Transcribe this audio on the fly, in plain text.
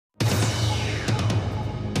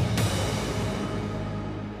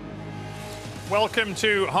Welcome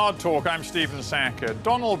to Hard Talk. I'm Stephen Sacker.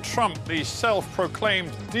 Donald Trump, the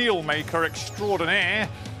self-proclaimed deal maker extraordinaire,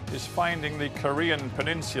 is finding the Korean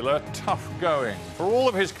peninsula tough going. For all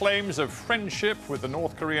of his claims of friendship with the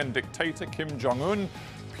North Korean dictator Kim Jong-un,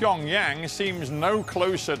 Pyongyang seems no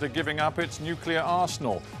closer to giving up its nuclear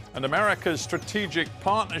arsenal. And America's strategic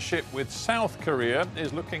partnership with South Korea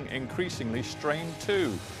is looking increasingly strained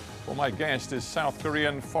too. Well, my guest is South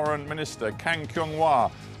Korean Foreign Minister Kang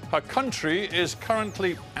Kyung-hwa. Her country is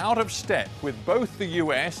currently out of step with both the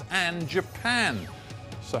US and Japan.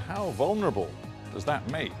 So how vulnerable does that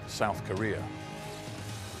make South Korea?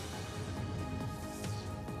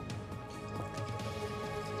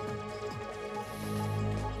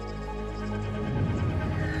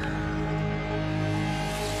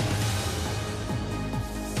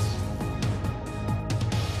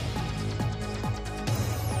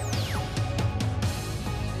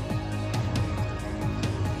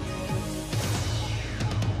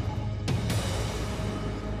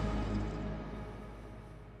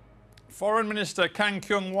 Foreign Minister Kang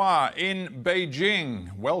Kyung-hwa in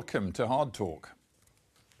Beijing. Welcome to Hard Talk.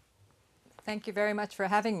 Thank you very much for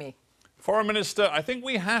having me. Foreign Minister, I think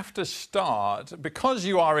we have to start, because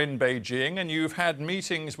you are in Beijing and you've had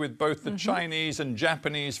meetings with both the Chinese and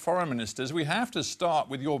Japanese foreign ministers, we have to start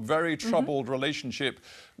with your very troubled relationship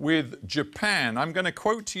with Japan. I'm going to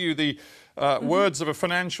quote to you the words of a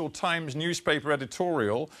Financial Times newspaper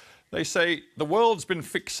editorial. They say, the world's been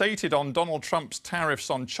fixated on Donald Trump's tariffs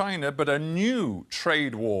on China, but a new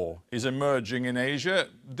trade war is emerging in Asia,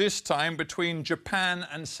 this time between Japan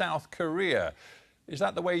and South Korea. Is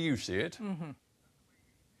that the way you see it? You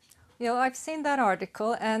know, I've seen that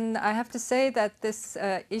article, and I have to say that this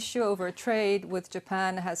issue over trade with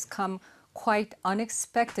Japan has come quite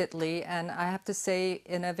unexpectedly, and I have to say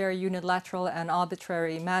in a very unilateral and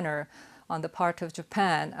arbitrary manner on the part of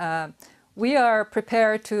Japan. We are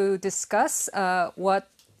prepared to discuss what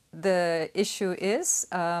the issue is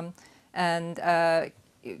and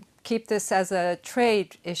keep this as a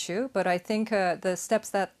trade issue, but I think the steps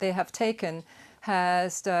that they have taken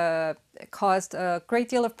has caused a great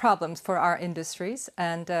deal of problems for our industries,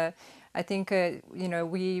 and I think you know,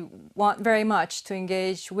 we want very much to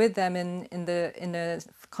engage with them in a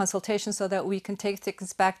consultation so that we can take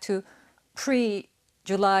things back to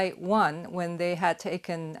July 1, when they had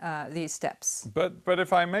taken these steps. But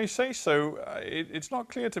if I may say so, it's not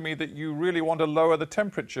clear to me that you really want to lower the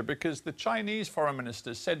temperature, because the Chinese foreign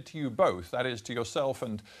minister said to you both, that is to yourself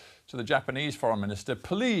and to the Japanese foreign minister,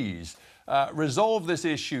 please resolve this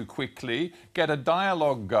issue quickly, get a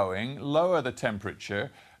dialogue going, lower the temperature.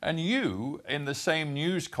 And you, in the same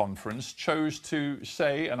news conference, chose to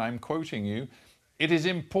say, and I'm quoting you, it is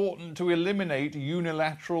important to eliminate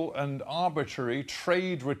unilateral and arbitrary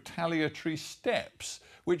trade retaliatory steps,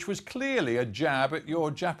 which was clearly a jab at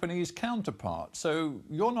your Japanese counterpart. So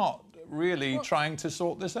you're not really trying to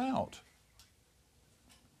sort this out.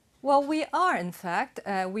 Well, we are, in fact.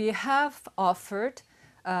 We have offered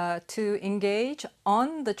to engage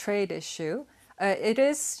on the trade issue. It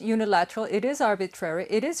is unilateral, it is arbitrary,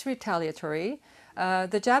 it is retaliatory.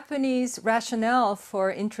 The Japanese rationale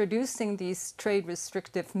for introducing these trade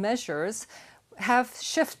restrictive measures have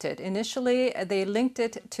shifted. Initially, they linked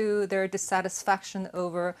it to their dissatisfaction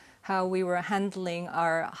over how we were handling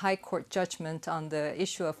our high court judgment on the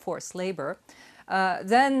issue of forced labor.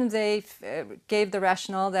 Then they gave the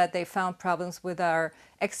rationale that they found problems with our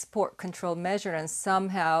export control measure, and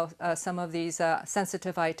somehow some of these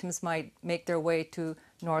sensitive items might make their way to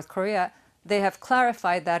North Korea. They have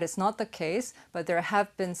clarified that is not the case, but there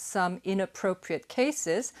have been some inappropriate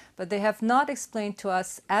cases, but they have not explained to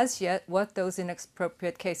us as yet what those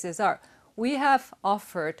inappropriate cases are. We have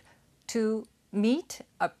offered to meet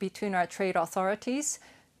between our trade authorities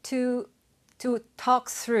to talk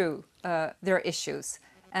through their issues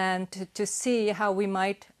and to see how we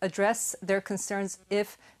might address their concerns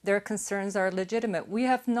if their concerns are legitimate. We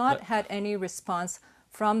have not had any response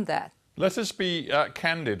from that. Let us be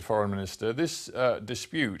candid, Foreign Minister. This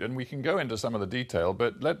dispute, and we can go into some of the detail,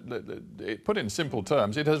 but put in simple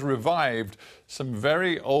terms, it has revived some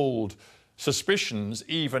very old suspicions,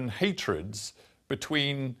 even hatreds,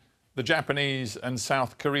 between the Japanese and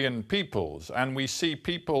South Korean peoples. And we see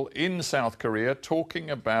people in South Korea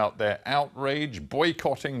talking about their outrage,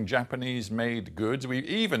 boycotting Japanese-made goods. We've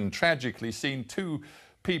even tragically seen two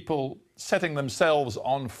people setting themselves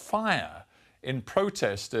on fire in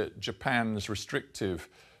protest at Japan's restrictive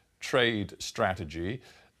trade strategy.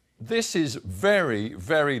 This is very,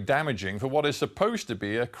 very damaging for what is supposed to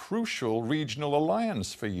be a crucial regional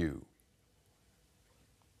alliance for you.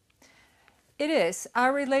 It is.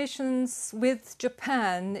 Our relations with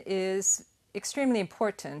Japan is extremely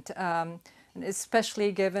important,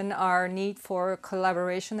 especially given our need for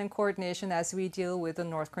collaboration and coordination as we deal with the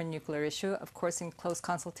North Korean nuclear issue, of course in close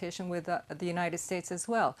consultation with the United States as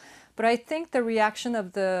well. But I think the reaction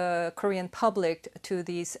of the Korean public to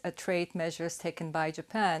these trade measures taken by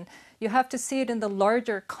Japan, you have to see it in the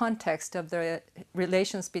larger context of the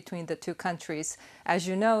relations between the two countries. As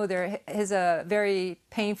you know, there is a very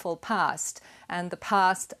painful past, and the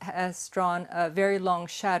past has drawn a very long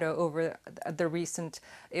shadow over the recent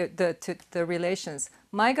the relations.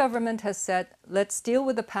 My government has said, let's deal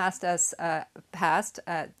with the past as past,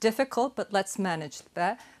 difficult, but let's manage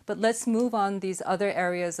that. But let's move on these other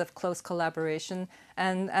areas of close collaboration.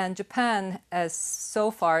 And Japan, as so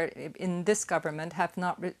far in this government, have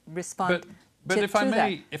not responded. But if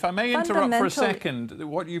I may interrupt for a second,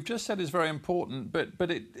 what you've just said is very important,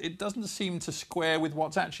 but it doesn't seem to square with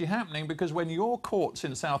what's actually happening, because when your courts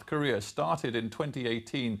in South Korea started in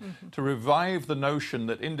 2018 to revive the notion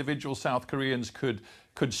that individual South Koreans could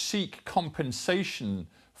seek compensation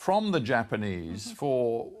from the Japanese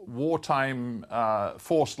for wartime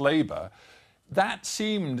forced labor, that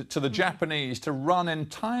seemed to the Japanese to run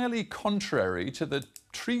entirely contrary to the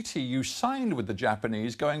treaty you signed with the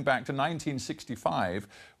Japanese going back to 1965,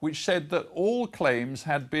 which said that all claims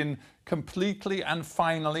had been completely and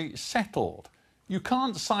finally settled. You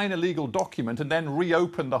can't sign a legal document and then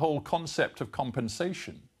reopen the whole concept of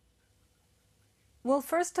compensation. Well,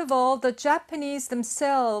 first of all, the Japanese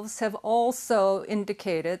themselves have also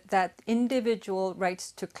indicated that individual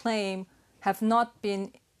rights to claim have not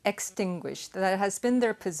been extinguished. That has been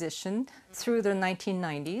their position through the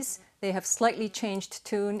 1990s. They have slightly changed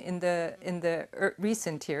tune in the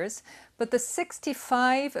recent years. But the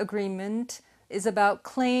 65 agreement is about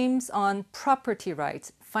claims on property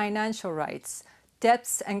rights, financial rights,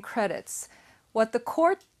 debts and credits. What the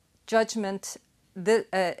court judgment,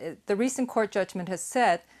 the recent court judgment has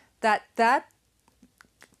said that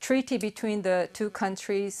treaty between the two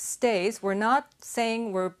countries stays. We're not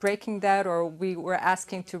saying we're breaking that or we were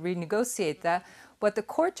asking to renegotiate that. But the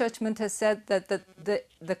court judgment has said that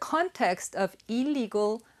the context of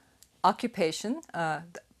illegal occupation,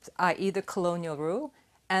 i.e. the colonial rule,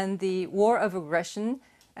 and the war of aggression,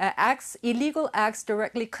 illegal acts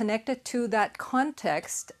directly connected to that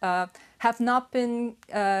context have not been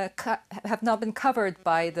covered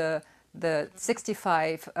by the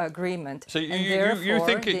 65 agreement. So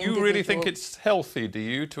you really think it's healthy, do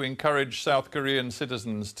you, to encourage South Korean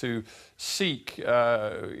citizens to seek,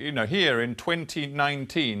 here in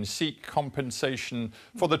 2019, seek compensation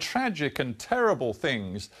for the tragic and terrible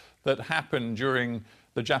things that happened during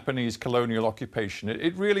the Japanese colonial occupation?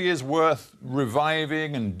 It really is worth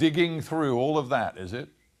reviving and digging through all of that, is it?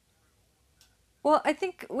 Well, I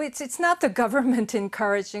think it's not the government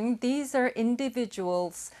encouraging. These are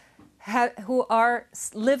individuals who are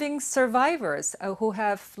living survivors, who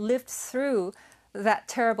have lived through that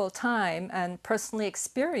terrible time and personally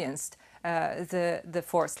experienced the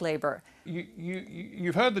forced labor.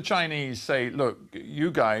 You've heard the Chinese say, look, you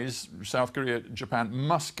guys, South Korea, Japan,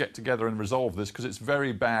 must get together and resolve this because it's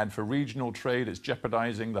very bad for regional trade. It's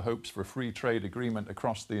jeopardizing the hopes for a free trade agreement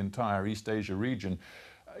across the entire East Asia region.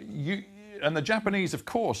 And the Japanese, of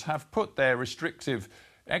course, have put their restrictive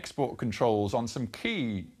export controls on some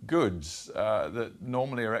key goods that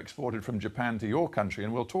normally are exported from Japan to your country,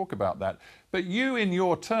 and we'll talk about that. But you, in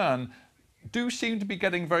your turn, do seem to be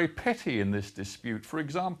getting very petty in this dispute. For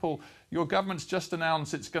example, your government's just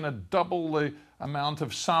announced it's going to double the amount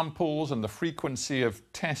of samples and the frequency of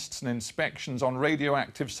tests and inspections on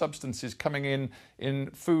radioactive substances coming in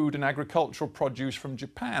food and agricultural produce from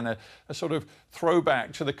Japan, a sort of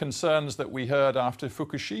throwback to the concerns that we heard after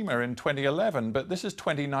Fukushima in 2011. But this is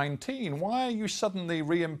 2019. Why are you suddenly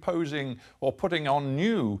reimposing or putting on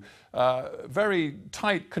new, very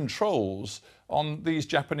tight controls on these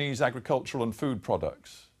Japanese agricultural and food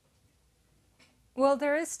products? Well,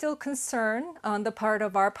 there is still concern on the part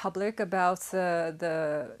of our public about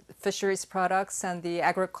the fisheries products and the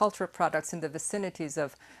agricultural products in the vicinities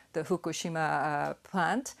of the Fukushima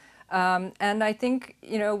plant. And I think,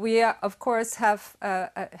 we of course have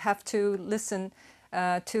to listen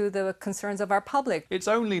to the concerns of our public. It's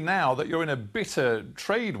only now that you're in a bitter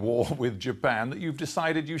trade war with Japan that you've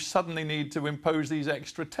decided you suddenly need to impose these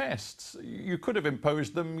extra tests. You could have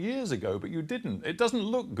imposed them years ago, but you didn't. It doesn't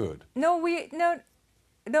look good.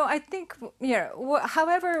 No, I think,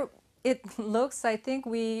 however it looks, I think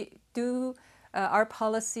we do our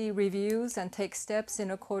policy reviews and take steps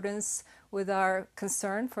in accordance with our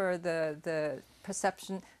concern for the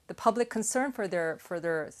perception, the public concern for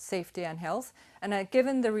their safety and health. And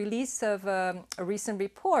given the release of a recent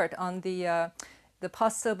report on the the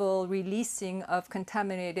possible releasing of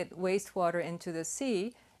contaminated wastewater into the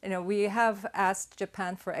sea. We have asked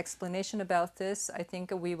Japan for explanation about this. I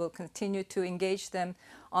think we will continue to engage them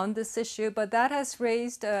on this issue, but that has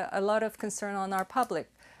raised a lot of concern on our public.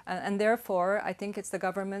 And therefore, I think it's the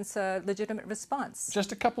government's legitimate response.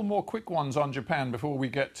 Just a couple more quick ones on Japan before we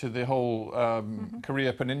get to the whole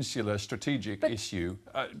Korea Peninsula strategic issue.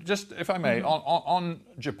 Just, if I may, on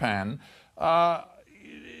Japan,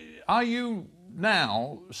 are you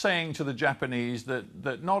now saying to the Japanese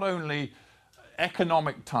that not only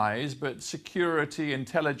economic ties, but security,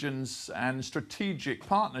 intelligence, and strategic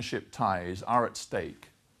partnership ties are at stake?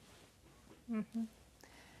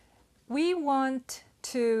 We want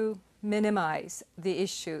to minimize the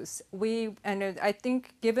issues. And I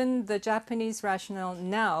think given the Japanese rationale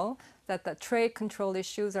now that the trade control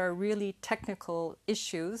issues are really technical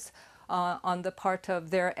issues on the part of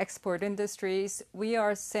their export industries, we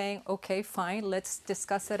are saying, okay, fine, let's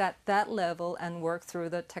discuss it at that level and work through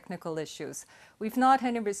the technical issues. We've not had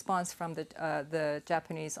any response from the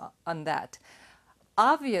Japanese on that.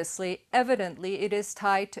 Obviously, evidently, it is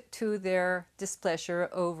tied to their displeasure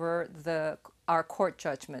over our court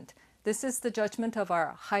judgment. This is the judgment of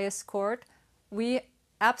our highest court. We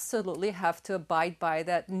absolutely have to abide by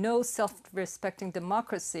that. No self-respecting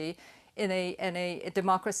democracy in a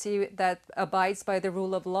democracy that abides by the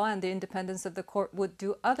rule of law and the independence of the court would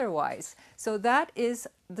do otherwise. So that is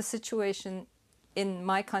the situation in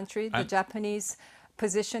my country. The Japanese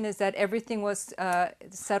position is that everything was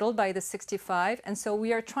settled by the 65, and so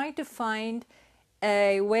we are trying to find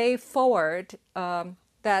a way forward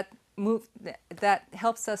that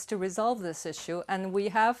helps us to resolve this issue, and we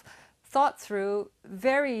have thought through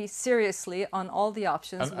very seriously on all the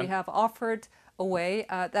options. We have offered a way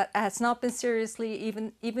that has not been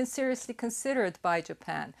even seriously considered by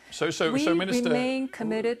Japan. So we Minister, remain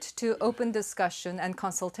committed to open discussion and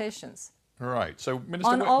consultations. Right. So,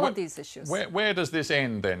 Minister, on all of these issues. Where does this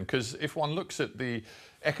end then? Because if one looks at the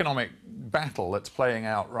economic battle that's playing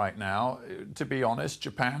out right now, to be honest,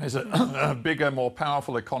 Japan is a bigger, more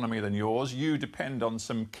powerful economy than yours. You depend on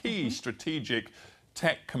some key strategic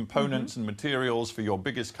tech components and materials for your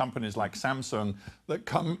biggest companies like Samsung that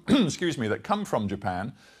come, that come from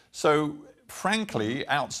Japan. So, frankly,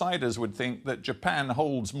 outsiders would think that Japan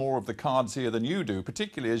holds more of the cards here than you do,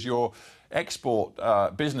 particularly as your export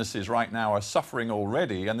businesses right now are suffering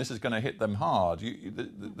already, and this is going to hit them hard.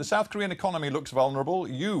 The South Korean economy looks vulnerable.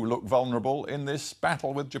 You look vulnerable in this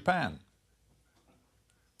battle with Japan.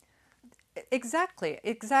 Exactly.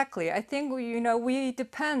 I think we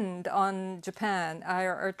depend on Japan.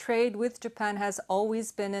 Our trade with Japan has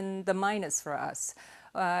always been in the minus for us,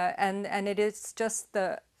 and it is just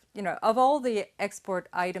of all the export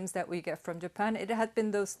items that we get from Japan, it has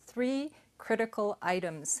been those three critical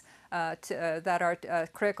items that are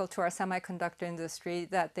critical to our semiconductor industry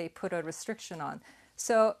that they put a restriction on.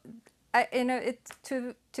 So,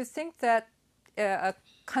 to think that a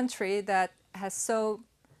country that has so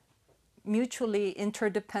mutually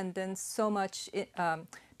interdependent, so much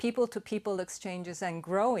people-to-people exchanges and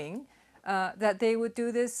growing, that they would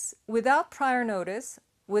do this without prior notice,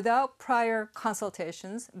 without prior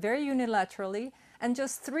consultations, very unilaterally, and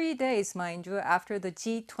just 3 days, mind you, after the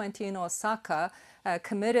G20 in Osaka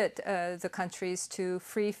committed the countries to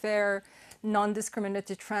free, fair,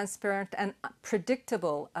 non-discriminatory, transparent, and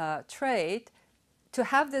predictable trade, to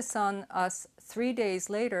have this on us 3 days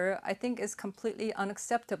later, I think is completely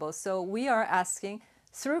unacceptable. So we are asking,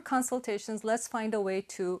 through consultations, let's find a way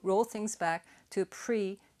to roll things back to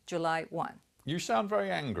pre-July 1. You sound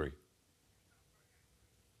very angry.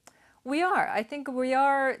 We are. I think we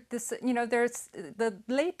are. There's the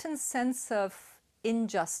latent sense of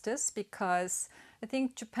injustice because I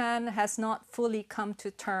think Japan has not fully come to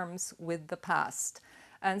terms with the past.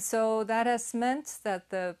 And so that has meant that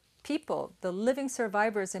the people, the living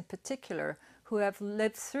survivors in particular, who have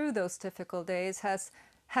lived through those difficult days, has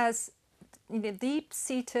a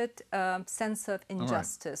deep-seated sense of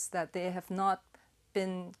injustice, that they have not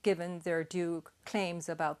been given their due claims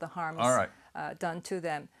about the harms done to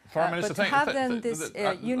them. Foreign Minister, but to have then this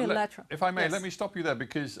unilateral... If I may, yes. let me stop you there,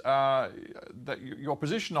 because your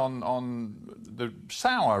position on the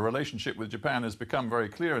sour relationship with Japan has become very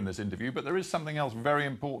clear in this interview, but there is something else very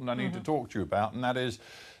important I need to talk to you about, and that is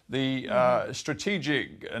the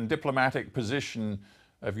strategic and diplomatic position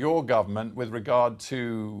of your government with regard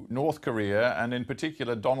to North Korea, and in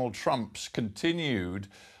particular Donald Trump's continued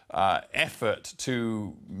effort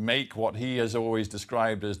to make what he has always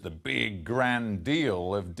described as the big grand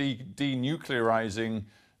deal of denuclearizing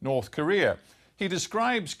North Korea. He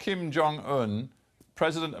describes Kim Jong-un,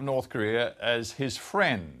 president of North Korea, as his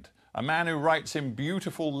friend. a man who writes him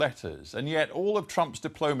beautiful letters, and yet all of Trump's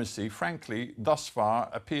diplomacy, frankly, thus far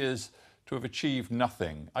appears to have achieved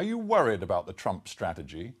nothing. Are you worried about the Trump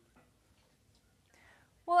strategy?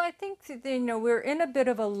 Well, I think we're in a bit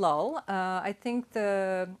of a lull. I think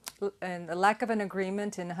the lack of an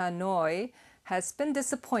agreement in Hanoi has been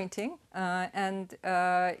disappointing, and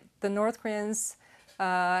the North Koreans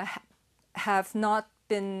have not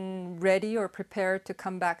been ready or prepared to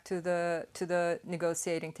come back to the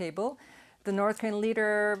negotiating table. The North Korean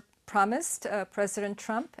leader promised President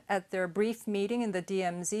Trump at their brief meeting in the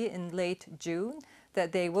DMZ in late June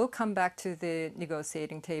that they will come back to the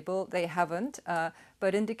negotiating table. They haven't,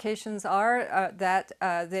 but indications are that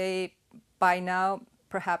they, by now,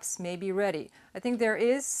 perhaps may be ready. I think there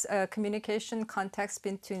is a communication context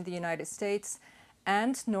between the United States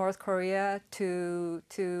and North Korea to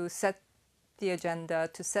set the agenda,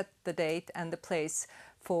 to set the date and the place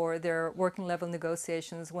for their working level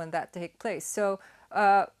negotiations when that take place. So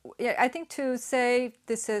yeah, I think to say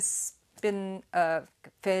this has been a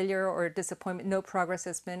failure or a disappointment, no progress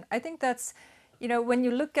has been, I think that's, when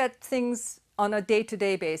you look at things on a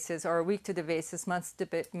day-to-day basis or a week-to-day basis, months-to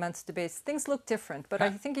basis, things look different. But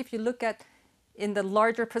I think if you look at in the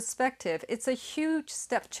larger perspective, it's a huge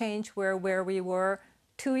step change where we were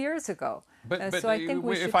 2 years ago. So I think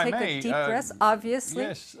we should take a deep breath, obviously.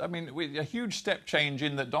 Yes, I mean, a huge step change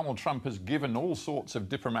in that Donald Trump has given all sorts of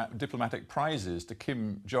diplomatic prizes to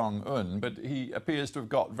Kim Jong-un, but he appears to have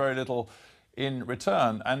got very little in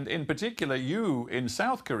return. And in particular, you in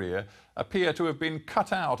South Korea appear to have been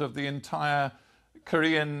cut out of the entire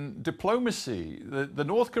Korean diplomacy. The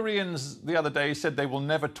North Koreans the other day said they will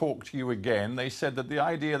never talk to you again. They said that the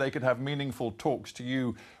idea they could have meaningful talks to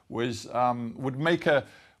you was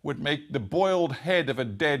would make the boiled head of a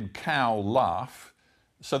dead cow laugh.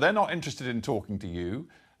 So they're not interested in talking to you.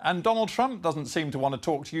 And Donald Trump doesn't seem to want to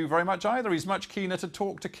talk to you very much either. He's much keener to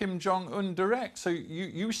talk to Kim Jong-un direct. So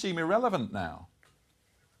you seem irrelevant now.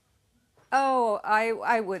 Oh,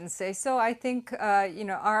 I wouldn't say so. I think,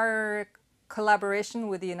 our collaboration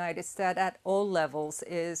with the United States at all levels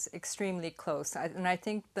is extremely close. And I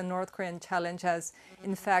think the North Korean challenge has,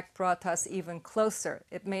 in fact, brought us even closer.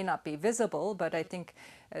 It may not be visible, but I think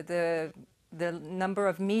the number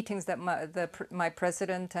of meetings that my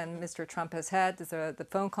president and Mr. Trump has had, the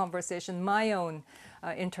phone conversation, my own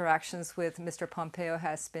interactions with Mr. Pompeo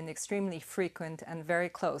has been extremely frequent and very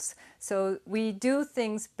close. So we do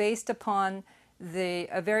things based upon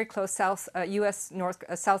a very close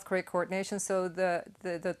U.S.-South Korea coordination. So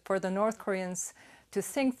for the North Koreans to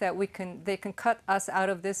think that they can cut us out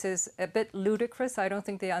of this is a bit ludicrous. I don't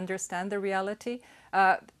think they understand the reality.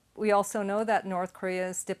 We also know that North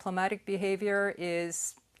Korea's diplomatic behavior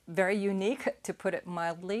is very unique, to put it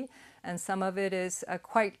mildly, and some of it is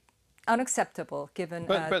quite unacceptable given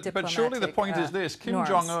diplomatic But surely the point is this: Kim norms.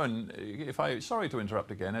 Jong-un. Sorry to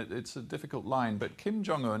interrupt again. It's a difficult line, but Kim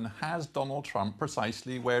Jong-un has Donald Trump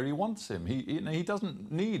precisely where he wants him. He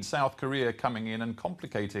doesn't need South Korea coming in and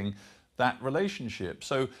complicating that relationship.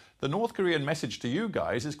 So the North Korean message to you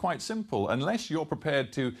guys is quite simple: unless you're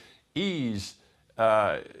prepared to ease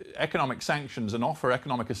economic sanctions and offer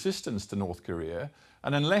economic assistance to North Korea,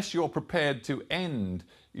 and unless you're prepared to end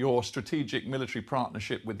your strategic military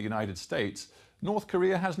partnership with the United States, North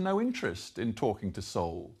Korea has no interest in talking to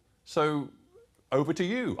Seoul. So over to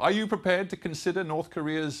you. Are you prepared to consider North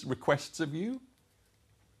Korea's requests of you?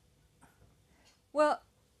 Well,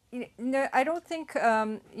 no, I don't think,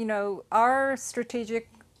 our strategic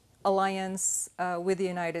alliance with the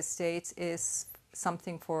United States is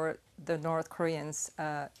something for the North Koreans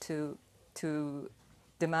to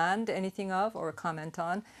demand anything of or comment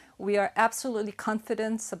on. We are absolutely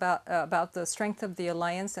confident about the strength of the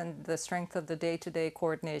alliance and the strength of the day-to-day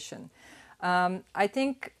coordination. I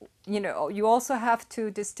think, you also have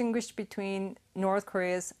to distinguish between North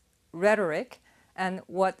Korea's rhetoric and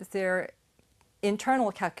what their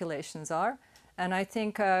internal calculations are. And I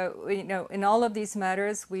think, in all of these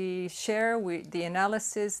matters, we share the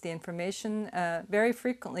analysis, the information very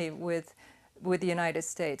frequently with the United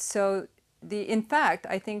States. So, in fact,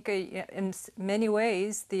 I think in many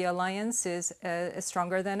ways, the alliance is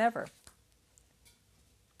stronger than ever.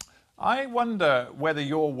 I wonder whether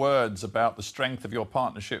your words about the strength of your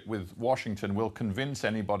partnership with Washington will convince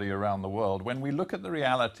anybody around the world when we look at the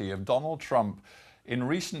reality of Donald Trump in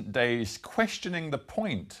recent days questioning the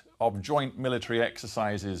point of joint military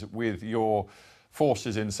exercises with your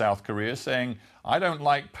forces in South Korea, saying, I don't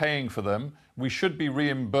like paying for them, we should be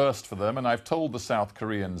reimbursed for them, and I've told the South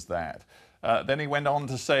Koreans that. Then he went on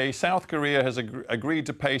to say South Korea has agreed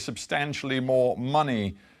to pay substantially more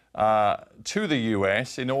money to the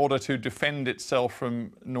US in order to defend itself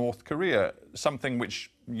from North Korea, something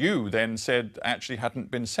which you then said actually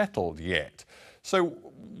hadn't been settled yet. So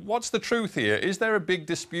what's the truth here? Is there a big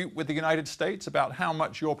dispute with the United States about how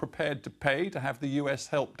much you're prepared to pay to have the US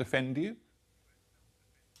help defend you?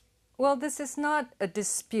 Well, this is not a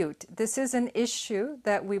dispute. This is an issue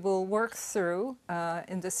that we will work through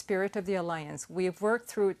in the spirit of the alliance. We've worked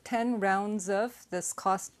through 10 rounds of this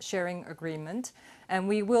cost-sharing agreement, and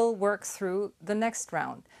we will work through the next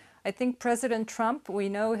round. I think President Trump, we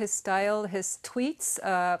know his style, his tweets,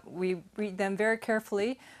 we read them very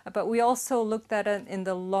carefully, but we also looked at it in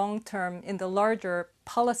the long term, in the larger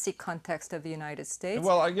policy context of the United States.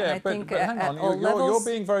 Well, yeah, but hang on, you're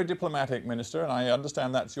being very diplomatic, Minister, and I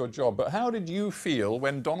understand that's your job, but how did you feel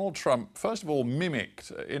when Donald Trump, first of all,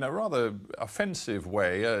 mimicked, in a rather offensive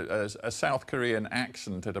way, a South Korean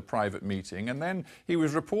accent at a private meeting, and then he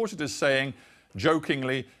was reported as saying,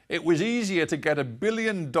 jokingly, it was easier to get $1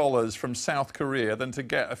 billion from South Korea than to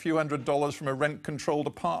get a few $100s from a rent-controlled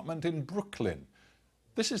apartment in Brooklyn.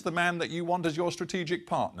 This is the man that you want as your strategic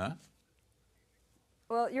partner?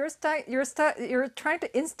 Well, you're trying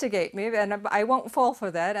to instigate me, and I won't fall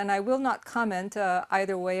for that, and I will not comment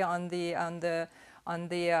either way on the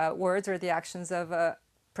words or the actions of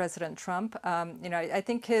President Trump. You know, I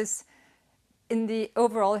think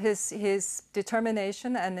overall, his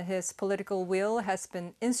determination and his political will has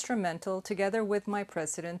been instrumental, together with my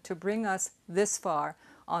president, to bring us this far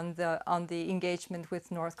on the engagement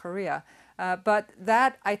with North Korea. But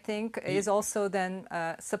that, I think, is also then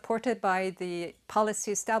supported by the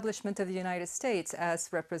policy establishment of the United States as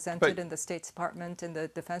represented in the State Department, in the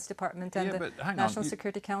Defense Department, and the National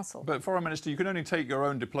Security Council. But Foreign Minister, you can only take your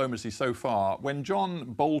own diplomacy so far. When John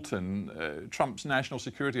Bolton, Trump's national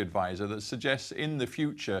security advisor, that suggests in the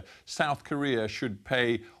future South Korea should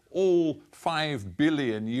pay all $5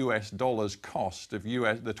 billion US cost of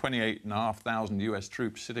the 28,500 US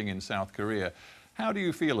troops sitting in South Korea. How do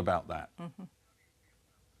you feel about that? Mm-hmm.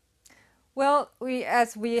 Well,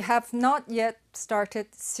 as we have not yet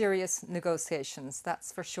started serious negotiations,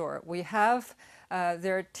 that's for sure. We have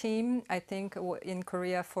their team, I think, in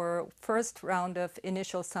Korea for first round of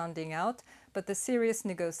initial sounding out, but the serious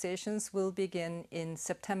negotiations will begin in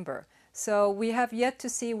September. So we have yet to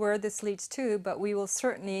see where this leads to, but we will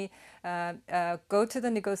certainly go to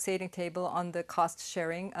the negotiating table on the cost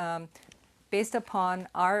sharing based upon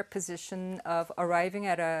our position of arriving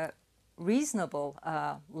at a reasonable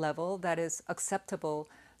level that is acceptable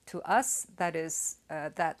to us,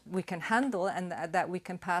 that we can handle and that we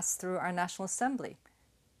can pass through our National Assembly.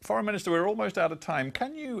 Foreign Minister, we're almost out of time.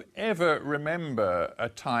 Can you ever remember a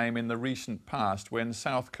time in the recent past when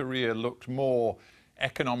South Korea looked more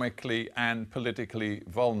economically and politically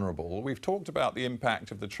vulnerable? We've talked about the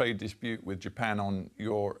impact of the trade dispute with Japan on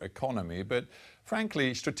your economy, but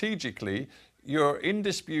frankly, strategically, you're in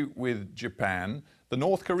dispute with Japan. The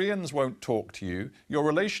North Koreans won't talk to you. Your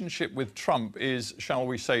relationship with Trump is, shall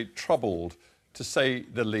we say, troubled, to say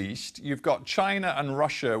the least. You've got China and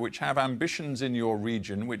Russia, which have ambitions in your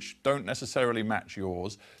region which don't necessarily match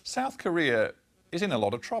yours. South Korea is in a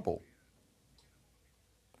lot of trouble.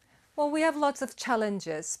 Well, we have lots of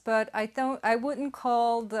challenges, but I wouldn't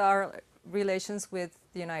call our relations with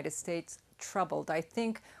the United States troubled. I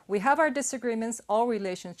think we have our disagreements, all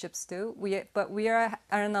relationships do, but we are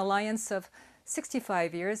an alliance of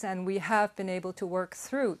 65 years, and we have been able to work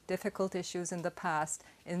through difficult issues in the past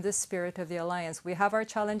in the spirit of the alliance. We have our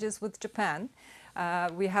challenges with Japan,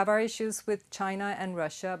 we have our issues with China and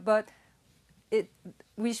Russia, but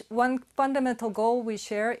one fundamental goal we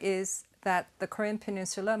share is that the Korean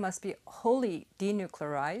Peninsula must be wholly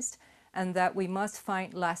denuclearized and that we must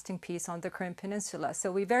find lasting peace on the Korean Peninsula.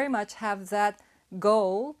 So we very much have that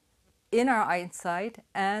goal in our eyesight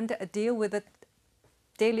and deal with the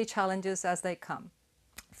daily challenges as they come.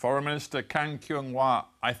 Foreign Minister Kang Kyung-hwa,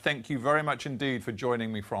 I thank you very much indeed for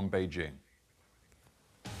joining me from Beijing.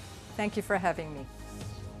 Thank you for having me.